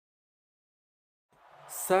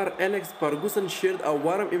Sir Alex Ferguson shared a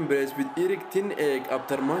warm embrace with Erik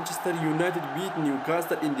after Manchester United beat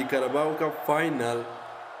Newcastle in the Carabao Cup final.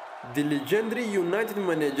 The legendary United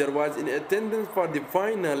manager was in attendance for the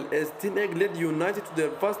final as led United to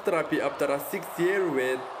their first trophy after a 6-year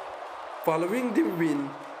wait. Following the win,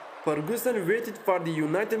 Ferguson waited for the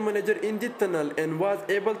United manager in the tunnel and was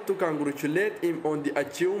able to congratulate him on the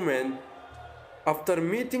achievement. After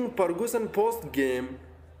meeting Ferguson post-game,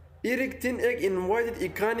 Erik invited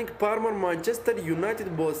iconic former Manchester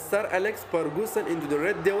United boss Sir Alex Ferguson into the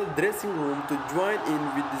Red Devil dressing room to join in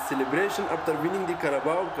with the celebration after winning the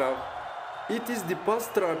Carabao Cup. It is the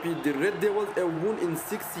first trophy the Red Devils have won in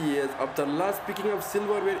 6 years after last picking up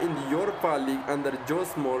silverware in the Europa League under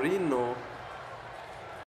Jose Mourinho.